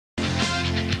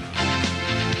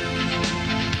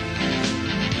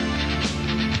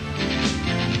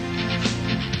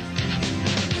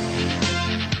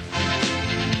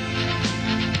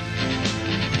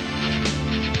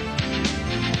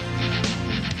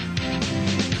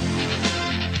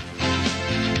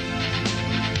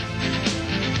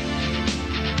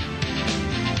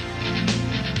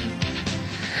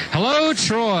Hello,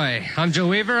 Troy. I'm Joe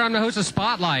Weaver. I'm the host of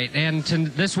Spotlight, and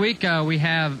this week we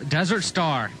have Desert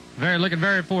Star. Looking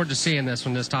very forward to seeing this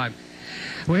one this time.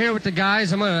 We're here with the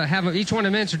guys. I'm going to have each one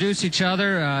of them introduce each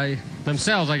other,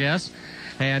 themselves, I guess,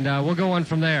 and we'll go on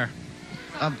from there.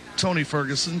 I'm Tony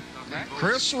Ferguson. Okay.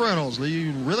 Chris Reynolds,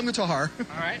 lead rhythm guitar. All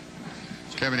right.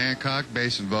 Kevin Hancock,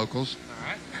 bass and vocals. All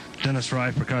right. Dennis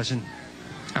Wright, percussion.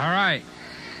 All right.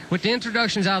 With the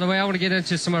introductions out of the way, I want to get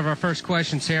into some of our first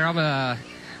questions here.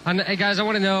 Hey guys, I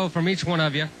want to know from each one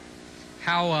of you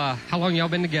how long y'all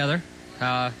been together.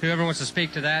 Whoever wants to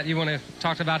speak to that, you want to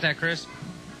talk about that, Chris?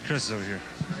 Chris is over here.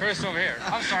 Chris over here.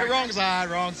 I'm sorry. Wrong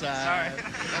side.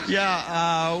 Sorry.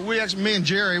 Yeah, me and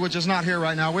Jerry, which is not here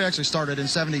right now, we actually started in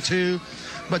 '72,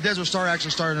 but Desert Star actually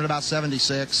started in about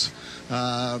 '76.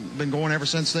 Been going ever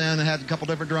since then. Had a couple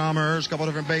different drummers, a couple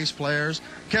different bass players.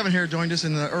 Kevin here joined us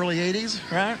in the early '80s,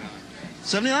 right?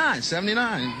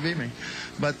 79, beat me.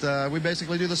 But we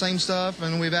basically do the same stuff,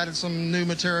 and we've added some new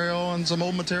material and some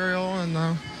old material,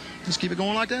 and just keep it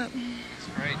going like that. That's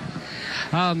great.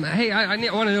 Hey, I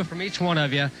want to know from each one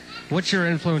of you what your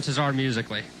influences are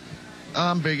musically.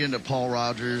 I'm big into Paul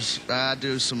Rogers. I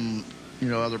do some,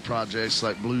 other projects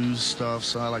like blues stuff,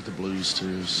 so I like the blues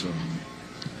too. So.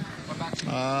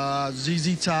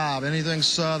 ZZ Top, anything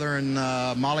Southern,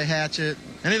 Molly Hatchet,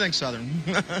 anything Southern.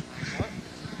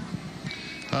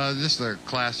 Just the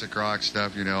classic rock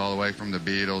stuff, all the way from the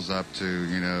Beatles up to,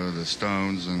 the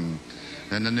Stones, and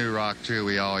the new rock too.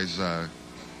 We always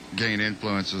gain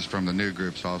influences from the new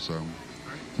groups also.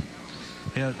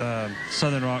 Yeah,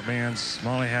 Southern rock bands,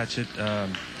 Molly Hatchet,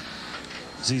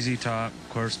 ZZ Top, of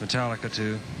course, Metallica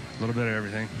too. A little bit of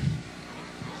everything.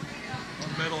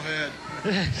 Metalhead.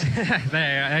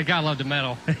 I gotta love the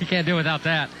metal. You can't do without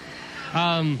that.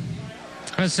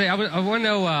 Let's see. I want to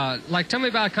know, tell me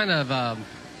about kind of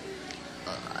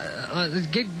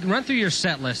run through your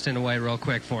set list in a way real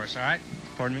quick for us. All right?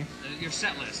 Pardon me? Your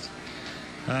set list.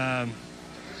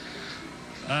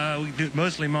 We do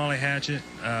mostly Molly Hatchet.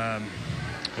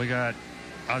 We got,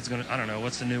 I don't know,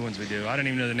 what's the new ones we do? I don't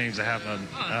even know the names of half of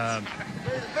them.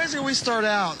 Basically, we start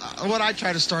out, what I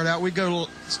try to start out, we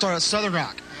start at Southern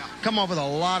rock. Come up with a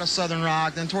lot of Southern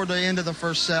rock. Then toward the end of the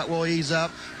first set, we'll ease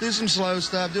up, do some slow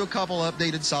stuff, do a couple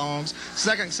updated songs.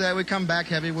 Second set, we come back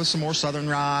heavy with some more Southern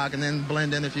rock and then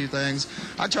blend in a few things.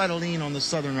 I try to lean on the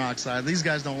Southern rock side. These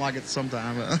guys don't like it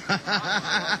sometimes.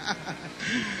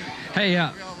 Hey,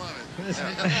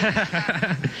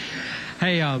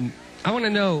 hey, I want to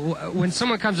know, when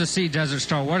someone comes to see Desert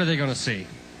Star, what are they going to see?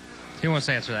 Who wants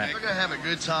to answer that? They're gonna have a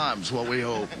good time is what we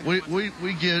hope. We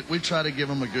try to give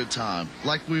them a good time.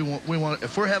 Like we want.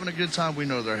 If we're having a good time, we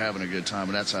know they're having a good time,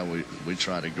 and that's how we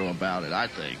try to go about it. I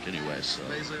think, anyway. So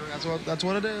basically, that's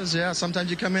what it is. Yeah. Sometimes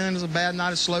you come in and it's a bad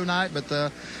night, a slow night, but you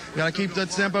gotta keep the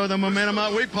tempo, the momentum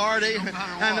up. We party,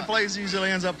 and the place usually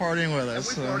ends up partying with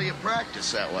us. And we party at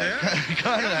practice that way. Yeah.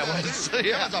 Kind of that way. So,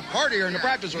 yeah. It's a partier in the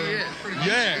practice room.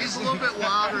 Yeah. He's a little bit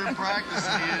wilder in practice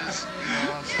than he is.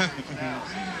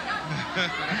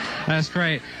 That's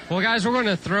great. Well, guys, we're going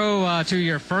to throw to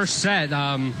your first set.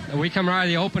 We come right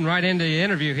into the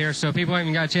interview here, so people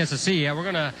haven't got a chance to see yet. We're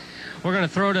gonna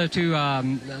throw to a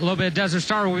little bit of Desert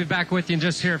Star. We'll be back with you in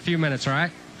just here a few minutes. All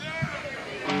right.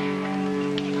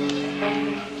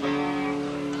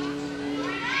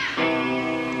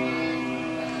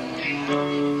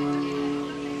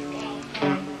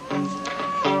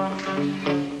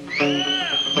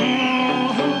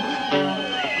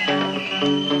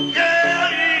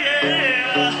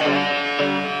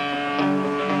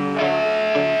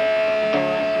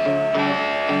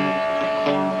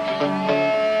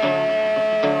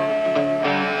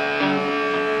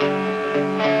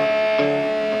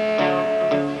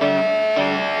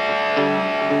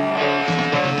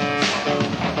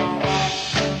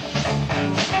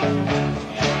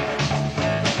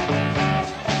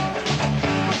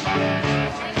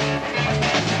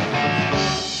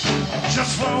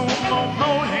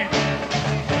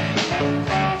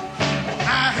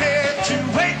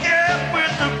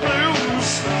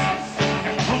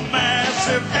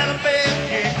 Elevator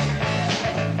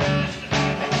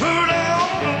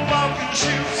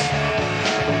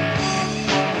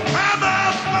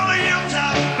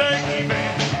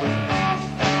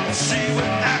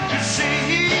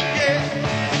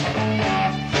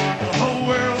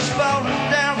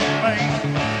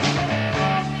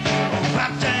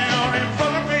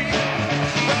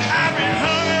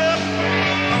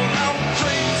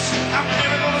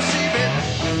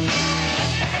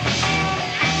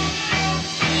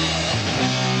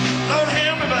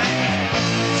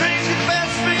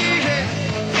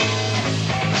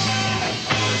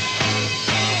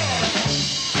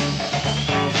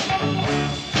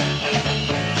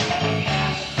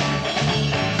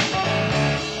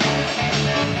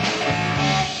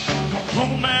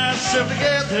myself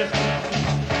together.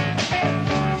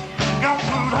 Gonna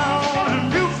put on a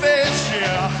new face,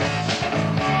 yeah.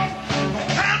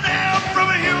 Come down from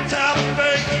a hilltop,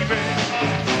 baby.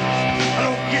 I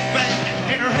don't get back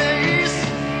in a haze.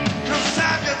 'Cause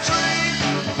I got dreams,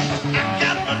 I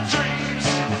got my dreams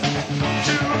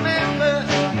to remember.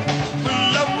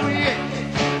 Oh yeah,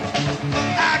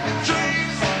 I got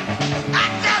dreams, I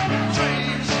got my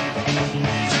dreams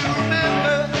to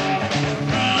remember.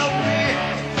 Oh yeah,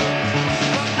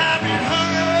 I've been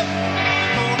hung up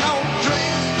on old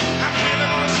dreams. I'm never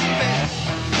gonna see back.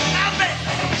 I bet,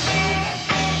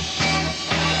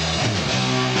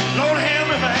 Lord help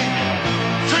me, baby.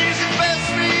 Dreams can best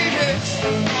me, yes.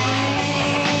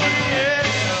 Yeah.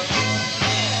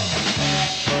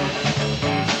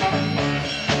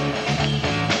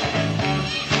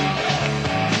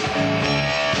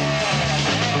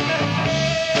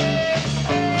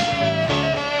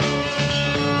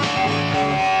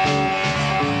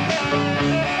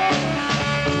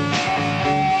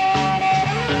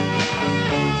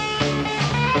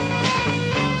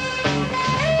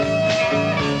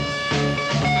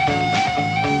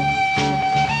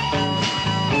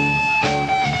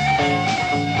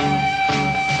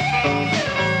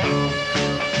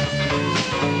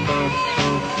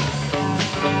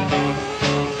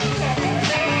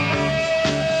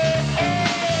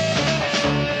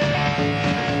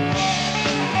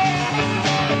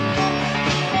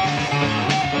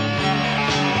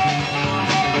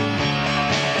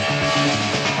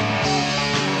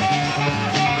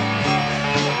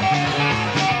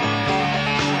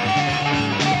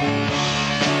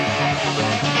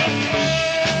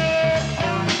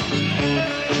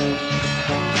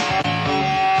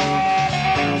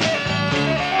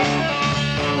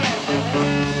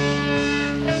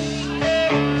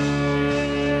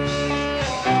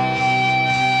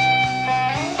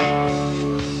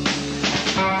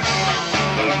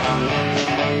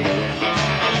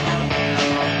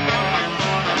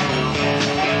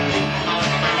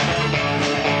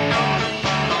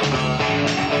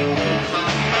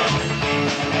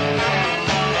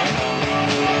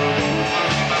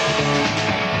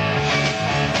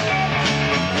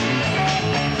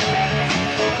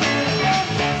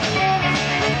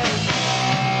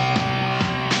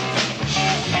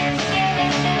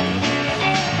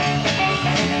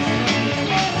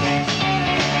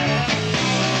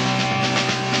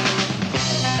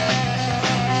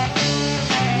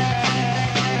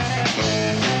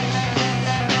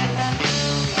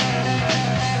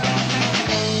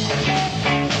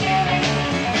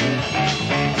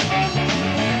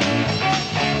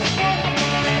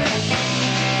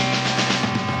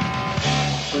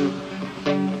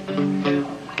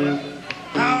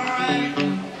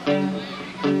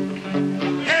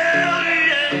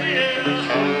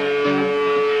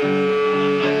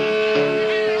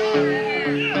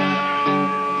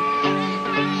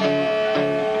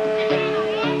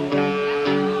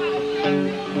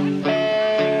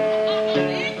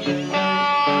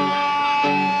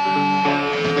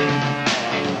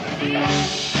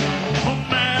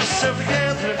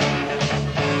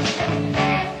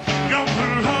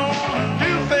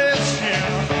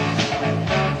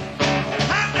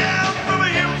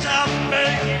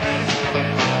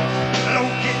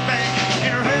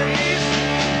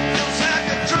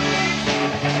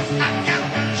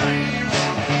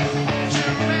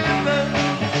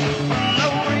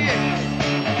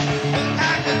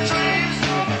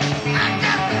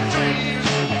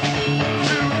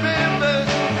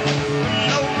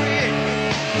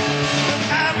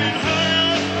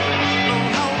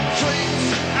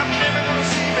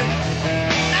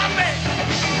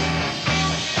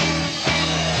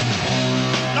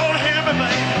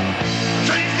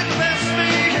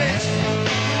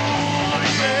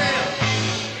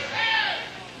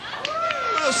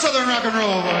 Southern rock and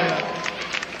roll, boy.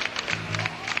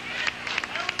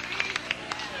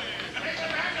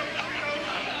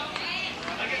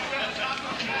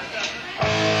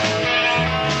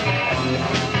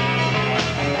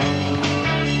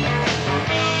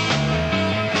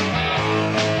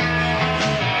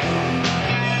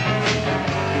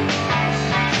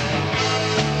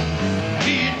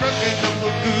 He'd broken up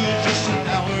the good just an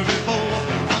hour before.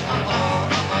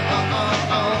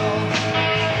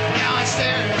 Now I'm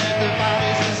staring at the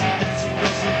bodies as he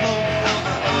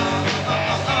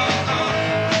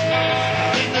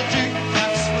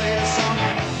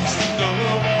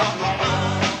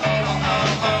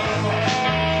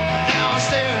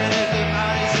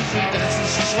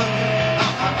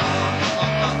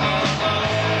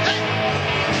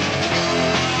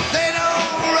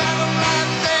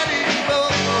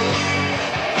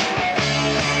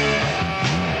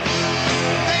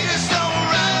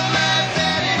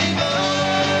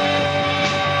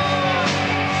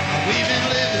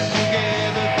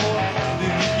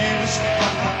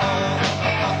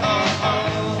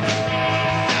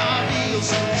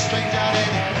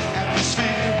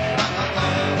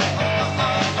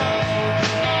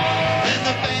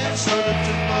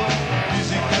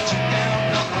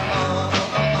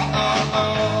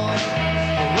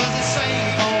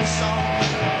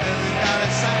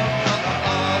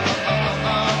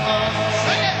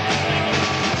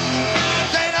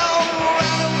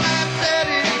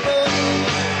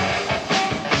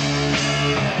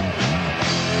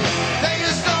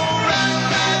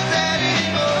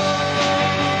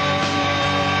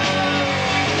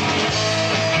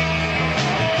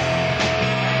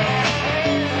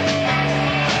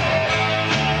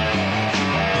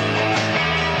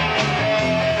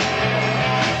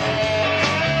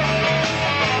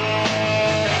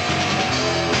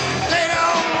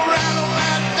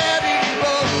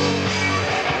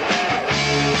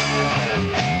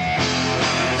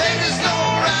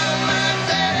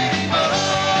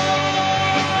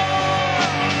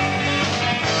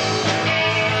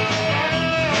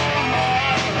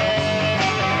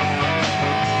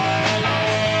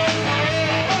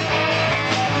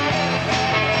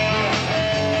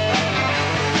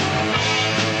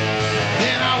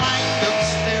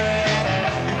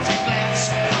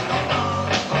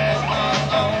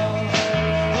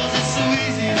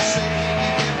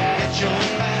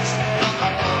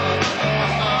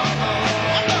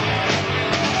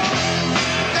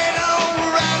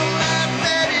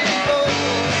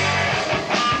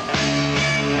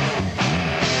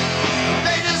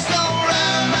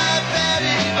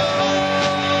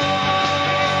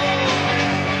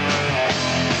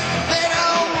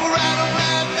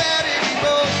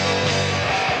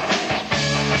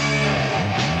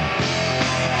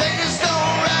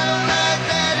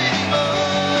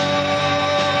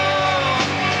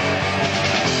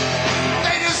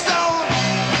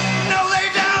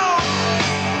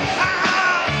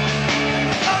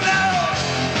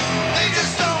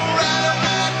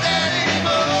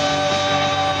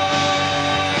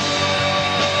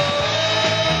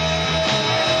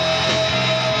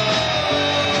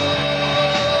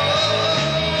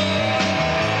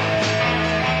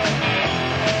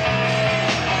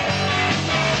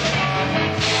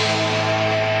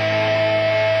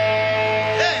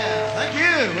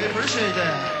appreciate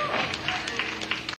that.